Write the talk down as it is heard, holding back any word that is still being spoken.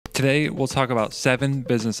Today, we'll talk about 7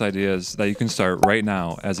 business ideas that you can start right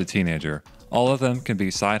now as a teenager. All of them can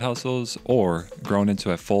be side hustles or grown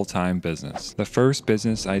into a full-time business. The first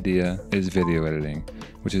business idea is video editing,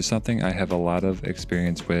 which is something I have a lot of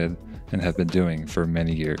experience with and have been doing for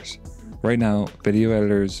many years. Right now, video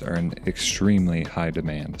editors are in extremely high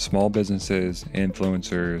demand. Small businesses,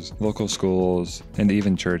 influencers, local schools, and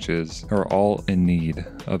even churches are all in need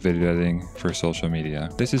of video editing for social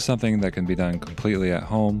media. This is something that can be done completely at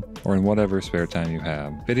home or in whatever spare time you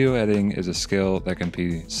have. Video editing is a skill that can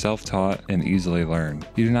be self-taught and easily learned.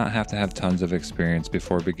 You do not have to have tons of experience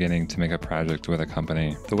before beginning to make a project with a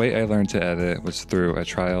company. The way I learned to edit was through a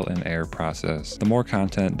trial and error process. The more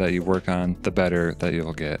content that you work on, the better that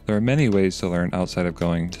you'll get. There are many ways to learn outside of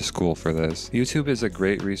going to school for this. YouTube is a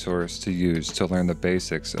great resource to use to learn the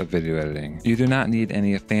basics of video editing. You do not need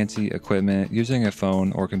any fancy equipment. Using a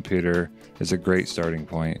phone or computer is a great starting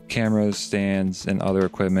point. Cameras, stands, and other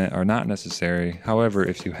equipment are not necessary. However,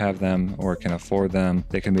 if you have them or can afford them,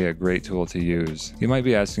 they can be a great tool to use. You might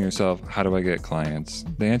be asking yourself, how do I get clients?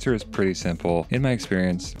 The answer is pretty simple. In my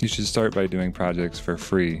experience, you should start by doing projects for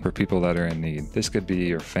free for people that are in need. This could be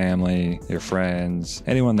your family, your friends,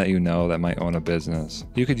 anyone that you know that might own a business.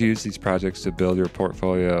 You could use these projects to build your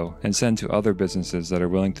portfolio and send to other businesses that are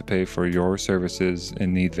willing to pay for your services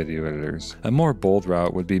and need video editors. A more bold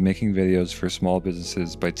route would be making videos for small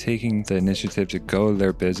businesses by taking the initiative to go to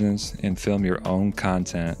their business and film your own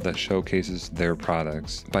content that showcases their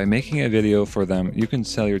products. By making a video for them, you can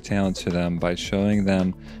sell your talent to them by showing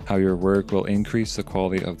them how your work will increase the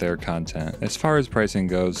quality of their content. As far as pricing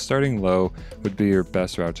goes, starting low would be your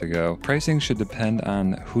best route to go. Pricing should depend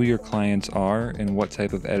on who your clients are and what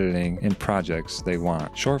type of editing and projects they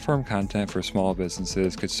want. Short form content for small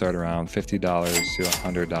businesses could start around $50 to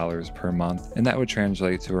 $100 per month, and that would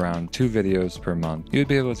translate to around 2 videos per month. You would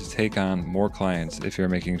be able to take on more clients if you're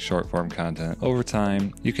making short form content. Over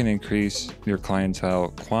time, you can increase your clientele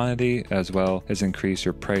quantity as well as increase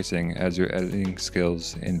your pricing as your editing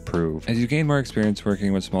skills improve. As you gain more experience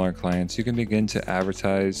working with smaller clients, you can begin to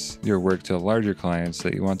advertise your work to larger clients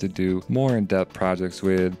that you want to do more in-depth projects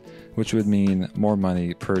with, which would mean more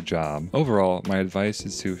money per job. Overall, my advice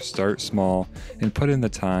is to start small and put in the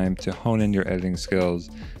time to hone in your editing skills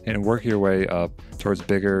and work your way up towards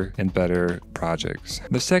bigger and better projects.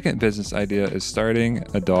 The second business idea is starting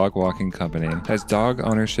a dog walking company. As dog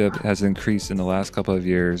ownership has increased in the last couple of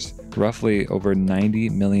years, roughly over 90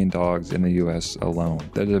 million dogs in the US alone.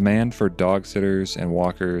 The demand for dog sitters and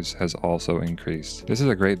walkers has also increased. This is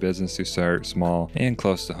a great business to start small and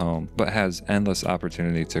close to home, but has endless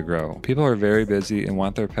opportunity to grow. People are very busy and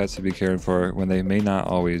want their pets to be cared for when they may not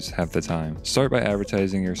always have the time. Start by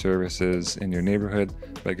advertising your services in your neighborhood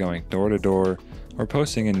by going door to door or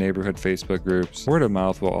posting in neighborhood Facebook groups. Word of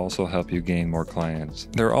mouth will also help you gain more clients.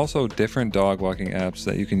 There are also different dog walking apps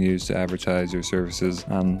that you can use to advertise your services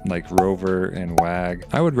on, like Rover and Wag.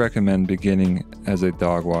 I would recommend beginning as a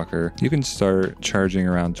dog walker. You can start charging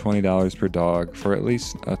around $20 per dog for at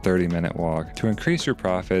least a 30-minute walk. To increase your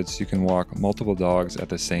profits, you can walk multiple dogs at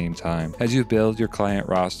the same time. As you build your client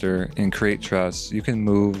roster and create trust, you can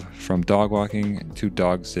move from dog walking to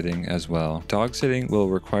dog sitting as well. Dog sitting will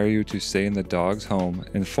require you to stay in the dog's home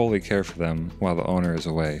and fully care for them while the owner is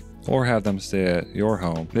away, or have them stay at your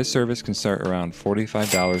home. This service can start around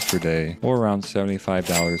 $45 per day or around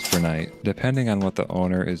 $75 per night, depending on what the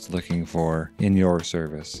owner is looking for in your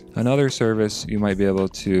service. Another service you might be able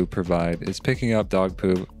to provide is picking up dog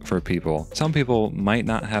poop for people. Some people might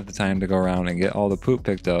not have the time to go around and get all the poop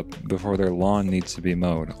picked up before their lawn needs to be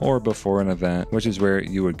mowed or before an event, which is where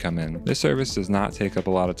you would come in. This service does not take up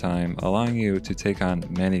a lot of time, allowing you to take on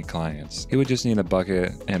many clients. You would just need a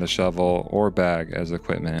bucket and a shovel or bag as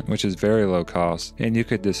equipment, which is very low cost, and you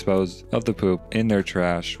could dispose of the poop in their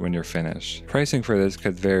trash when you're finished. Pricing for this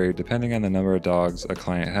could vary depending on the number of dogs a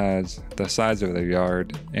client has, the size of their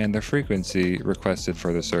yard, and the frequency requested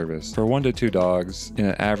for the service. For 1 to 2 dogs in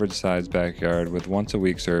an average size backyard with once a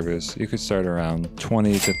week service, you could start around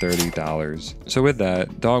 $20 to $30. So with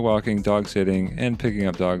that, dog walking, dog sitting, and picking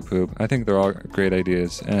up dog poop, I think they're all great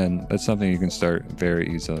ideas, and that's something you can start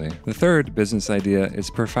very easily. The third business idea is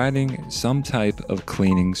providing some type of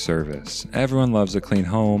cleaning service. Everyone loves a clean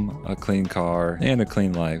home, a clean car, and a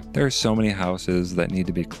clean life. There are so many houses that need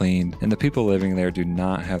to be cleaned, and the people living there do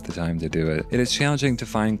not have the time to do it. It is challenging to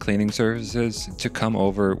find cleaning services to come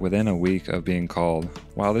over within a week of being called.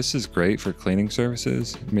 While this is great for cleaning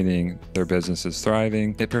services, meaning their business is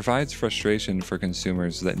thriving, it provides frustration for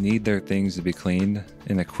consumers that need their things to be cleaned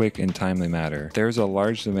in a quick and timely manner. There's a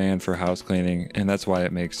large demand for house cleaning, and that's why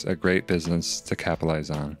it makes a great business to capitalize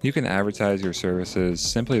on. You can advertise your services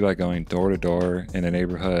simply simply by going door to door in a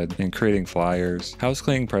neighborhood and creating flyers. House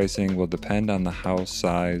cleaning pricing will depend on the house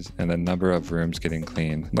size and the number of rooms getting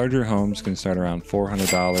cleaned. Larger homes can start around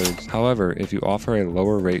 $400. However, if you offer a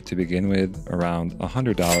lower rate to begin with, around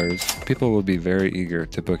 $100, people will be very eager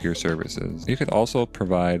to book your services. You could also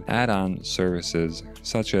provide add-on services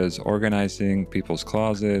such as organizing people's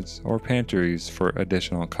closets or pantries for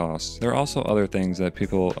additional costs. There are also other things that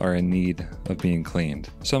people are in need of being cleaned.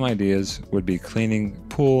 Some ideas would be cleaning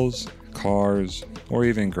pools, cars, or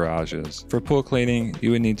even garages. For pool cleaning,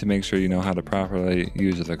 you would need to make sure you know how to properly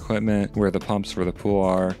use the equipment, where the pumps for the pool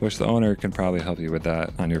are, which the owner can probably help you with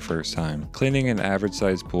that on your first time. Cleaning an average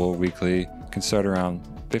size pool weekly can start around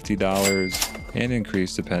 $50 and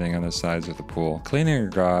increase depending on the size of the pool. Cleaning a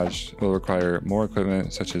garage will require more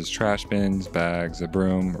equipment such as trash bins, bags, a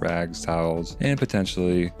broom, rags, towels, and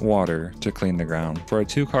potentially water to clean the ground. For a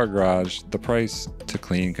 2-car garage, the price to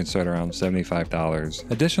clean can start around $75.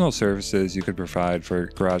 Additional services you could provide for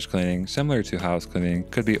garage cleaning, similar to house cleaning,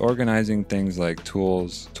 could be organizing things like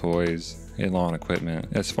tools, toys, and lawn equipment.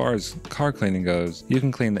 As far as car cleaning goes, you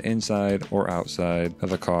can clean the inside or outside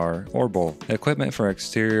of a car, or both. Equipment for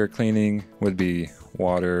exterior cleaning would be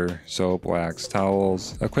water, soap, wax,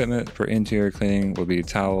 towels. Equipment for interior cleaning will be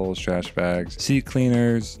towels, trash bags, seat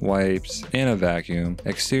cleaners, wipes, and a vacuum.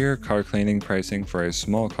 Exterior car cleaning pricing for a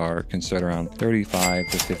small car can start around $35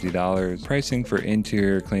 to $50. Pricing for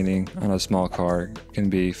interior cleaning on a small car can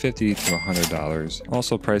be $50 to $100.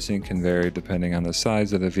 Also, pricing can vary depending on the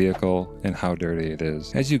size of the vehicle and how dirty it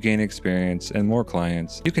is. As you gain experience and more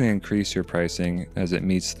clients, you can increase your pricing as it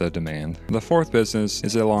meets the demand. The fourth business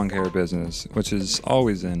is a lawn care business, which is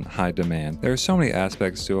always in high demand. There are so many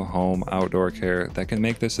aspects to a home outdoor care that can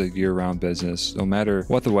make this a year-round business, no matter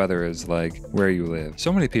what the weather is like where you live.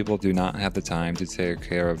 So many people do not have the time to take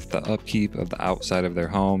care of the upkeep of the outside of their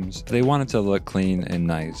homes. They want it to look clean and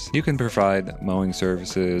nice. You can provide mowing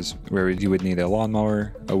services where you would need a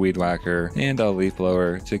lawnmower, a weed whacker, and a leaf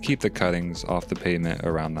blower to keep the cuttings off the pavement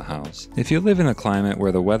around the house. If you live in a climate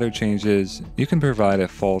where the weather changes, you can provide a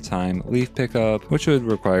full-time leaf pickup, which would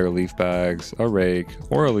require leaf bags, a rake,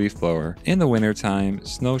 or a leaf blower. In the wintertime,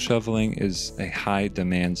 snow shoveling is a high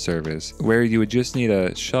demand service where you would just need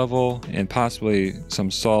a shovel and possibly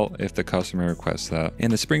some salt if the customer requests that.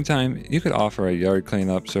 In the springtime, you could offer a yard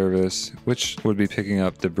cleanup service, which would be picking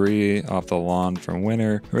up debris off the lawn from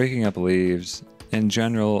winter, raking up leaves, and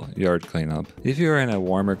general yard cleanup. If you are in a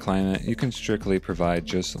warmer climate, you can strictly provide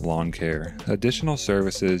just lawn care. Additional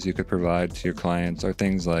services you could provide to your clients are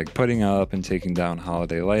things like putting up and taking down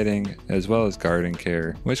holiday lighting, as well as garden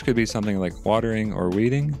care, which could be something like watering or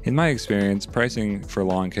weeding. In my experience, pricing for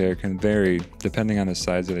lawn care can vary depending on the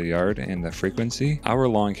size of the yard and the frequency. Our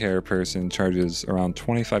lawn care person charges around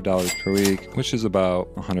 $25 per week, which is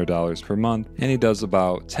about $100 per month, and he does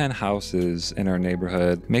about 10 houses in our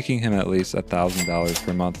neighborhood, making him at least $1,000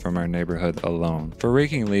 per month from our neighborhood alone. For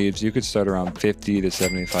raking leaves, you could start around $50 to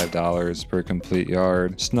 $75 per complete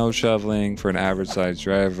yard. Snow shoveling for an average size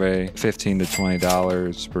driveway, $15 to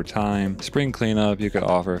 $20 per time. Spring cleanup, you could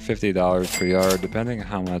offer $50 per yard depending on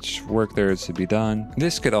how much work there is to be done.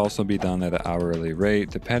 This could also be done at an hourly rate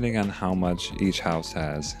depending on how much each house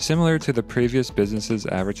has. Similar to the previous business's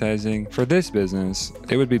advertising, for this business,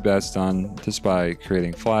 it would be best done just by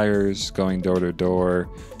creating flyers, going door to door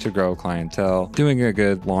to grow clientele, doing a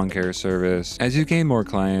good lawn care service. As you gain more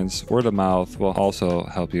clients, word of mouth will also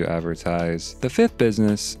help you advertise. The fifth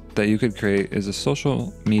business that you could create is a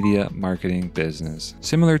social media marketing business.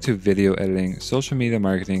 Similar to video editing, social media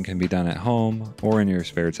marketing can be done at home or in your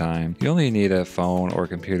spare time. You only need a phone or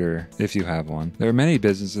computer if you have one. There are many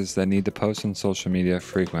businesses that need to post on social media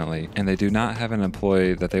frequently, and they do not have an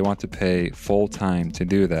employee that they want to pay full time to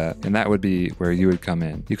do that, and that would be where you would come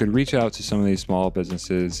in. You could reach out to some of these small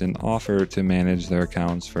businesses and offer to manage their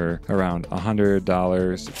accounts for around $100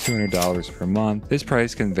 to $200 per month. This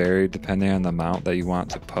price can vary depending on the amount that you want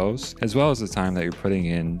to post, as well as the time that you're putting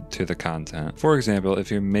into the content. For example, if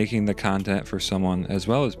you're making the content for someone as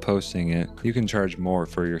well as posting it, you can charge more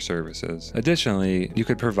for your services. Additionally, you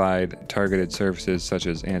could provide targeted services such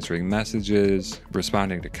as answering messages,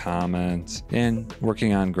 responding to comments, and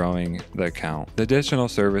working on growing the account. The additional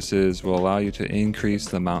services will allow you to increase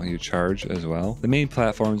the amount you charge as well. The main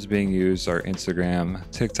platforms being used are Instagram,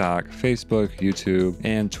 TikTok, Facebook, YouTube,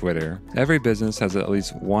 and Twitter. Every business has at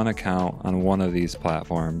least one account on one of these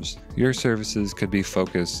platforms. Your services could be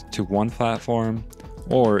focused to one platform,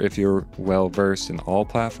 or if you're well versed in all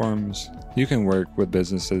platforms, you can work with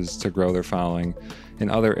businesses to grow their following in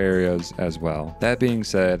other areas as well. That being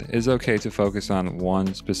said, it's okay to focus on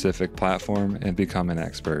one specific platform and become an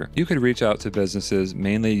expert. You could reach out to businesses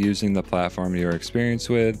mainly using the platform you're experienced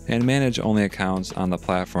with and manage only accounts on the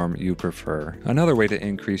platform you prefer. Another way to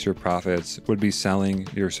increase your profits would be selling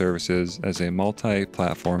your services as a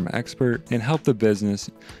multi-platform expert and help the business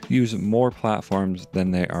use more platforms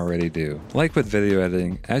than they already do. Like with video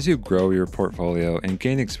editing, as you grow your portfolio and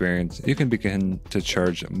gain experience, you can begin to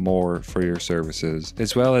charge more for your services,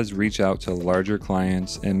 as well as reach out to larger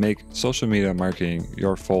clients and make social media marketing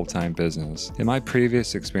your full-time business. In my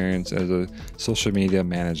previous experience as a social media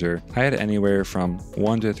manager, I had anywhere from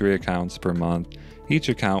 1 to 3 accounts per month. Each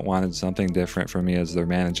account wanted something different from me as their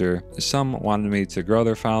manager. Some wanted me to grow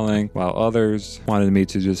their following, while others wanted me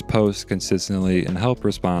to just post consistently and help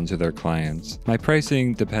respond to their clients. My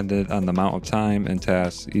pricing depended on the amount of time and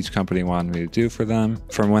tasks each company wanted me to do for them.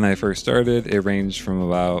 From when I first started, it ranged from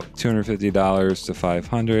about $250 to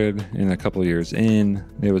 $500. In a couple years in,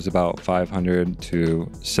 it was about $500 to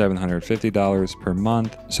 $750 per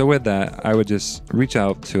month. So with that, I would just reach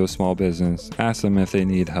out to a small business, ask them if they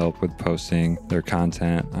need help with posting their content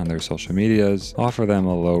on their social medias, offer them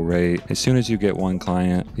a low rate. As soon as you get one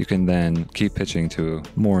client, you can then keep pitching to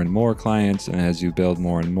more and more clients, and as you build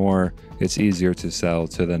more and more, it's easier to sell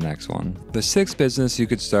to the next one. The sixth business you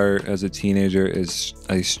could start as a teenager is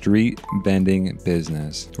a street vending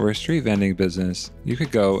business. For a street vending business, you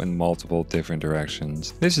could go in multiple different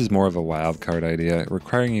directions. This is more of a wild card idea,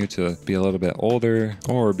 requiring you to be a little bit older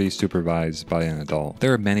or be supervised by an adult.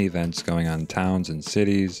 There are many events going on in towns and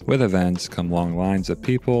cities. With events come long lines of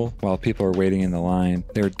people. While people are waiting in the line,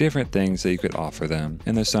 there are different things that you could offer them.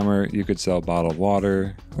 In the summer, you could sell bottled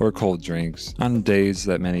water or cold drinks. On days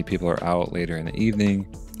that many people are out later in the evening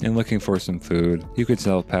and looking for some food, you could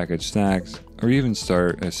sell packaged snacks or even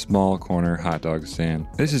start a small corner hot dog stand.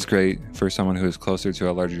 This is great for someone who is closer to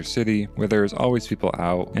a larger city where there is always people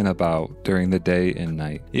out and about during the day and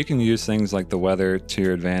night. You can use things like the weather to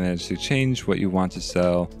your advantage to change what you want to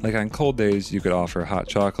sell. Like on cold days, you could offer hot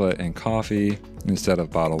chocolate and coffee instead of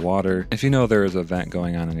bottled water. If you know there is an event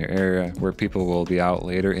going on in your area where people will be out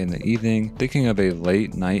later in the evening, thinking of a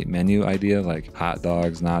late night menu idea like hot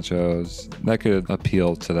dogs, nachos, that could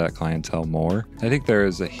appeal to that clientele more. I think there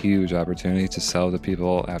is a huge opportunity to sell to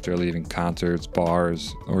people after leaving concerts,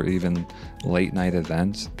 bars, or even late night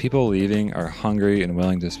events. People leaving are hungry and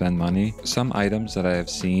willing to spend money. Some items that I have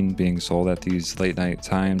seen being sold at these late night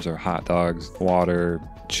times are hot dogs, water,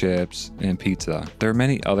 chips, and pizza. There are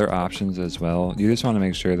many other options as well. You just want to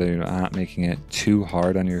make sure that you're not making it too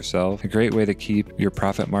hard on yourself. A great way to keep your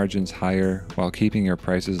profit margins higher while keeping your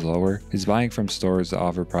prices lower is buying from stores that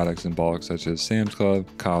offer products in bulk such as Sam's Club,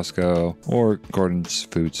 Costco, or Gordon's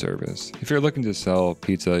Food Service. If you're looking to sell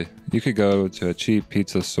pizza, you could go to a cheap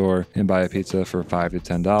pizza store and buy a pizza for $5 to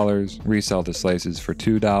 $10, resell the slices for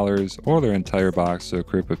 $2, or their entire box to a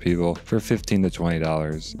group of people for $15 to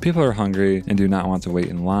 $20. People are hungry and do not want to wait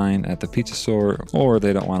in line at the pizza store, or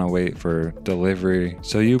they don't want to wait for delivery,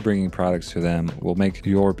 so you bringing products to them will make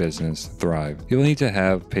your business thrive. You'll need to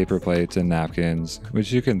have paper plates and napkins,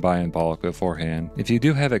 which you can buy in bulk beforehand. If you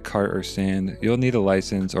do have a cart or stand, you'll need a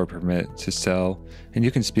license or permit to sell, and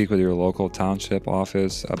you can speak with your local township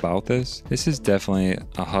office about this. This is definitely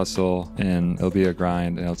a hustle, and it'll be a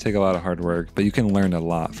grind, and it'll take a lot of hard work, but you can learn a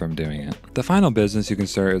lot from doing it. The final business you can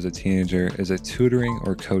start as a teenager is a tutoring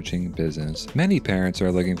or coaching business. Many parents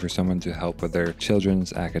are looking for someone to help with their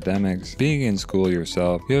children's academics. Being in school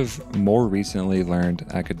yourself, you have more recently learned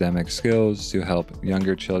academic skills to help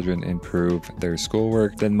younger children improve their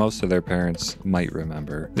schoolwork than most of their parents might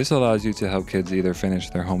remember. This allows you to help kids either finish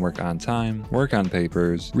their homework on time, work on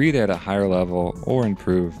papers, read at a higher level, or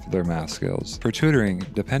improve their math skills. For tutoring,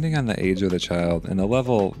 depending on the age of the child and the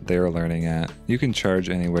level they are learning at, you can charge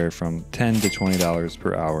anywhere from $10 to $20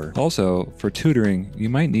 per hour. Also, for tutoring, you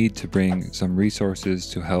might need to bring some resources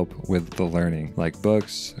to help with the learning, like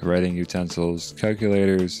books, writing utensils,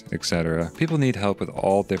 calculators, etc. People need help with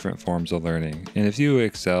all different forms of learning, and if you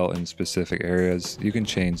excel in specific areas, you can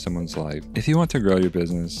change someone's life. If you want to grow your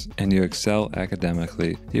business and you excel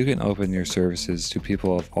academically, you can open your services to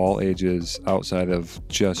people of all ages outside of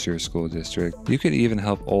just your school district. You could even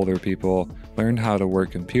help older people learn how to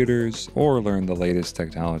work computers or learn the latest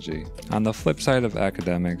technology. On the flip side of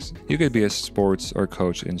academics, you could be a sports or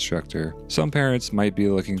coach instructor. Some parents might be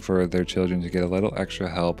looking for their children to get a little extra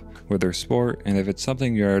help with their sport, and if it's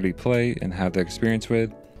something you already play and have the experience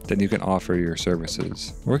with, then you can offer your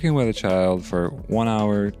services. Working with a child for 1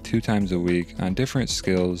 hour, 2 times a week on different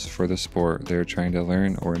skills for the sport they're trying to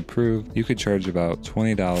learn or improve, you could charge about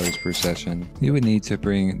 $20 per session. You would need to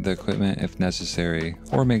bring the equipment if necessary,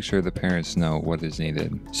 or make sure the parents know what is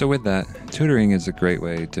needed. So with that, tutoring is a great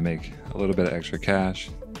way to make a little bit of extra cash.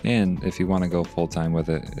 And if you want to go full-time with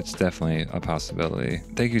it, it's definitely a possibility.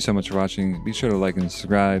 Thank you so much for watching. Be sure to like and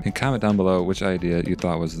subscribe, and comment down below which idea you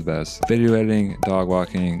thought was the best. Video editing, dog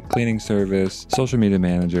walking, cleaning service, social media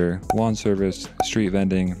manager, lawn service, street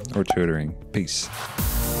vending, or tutoring. Peace.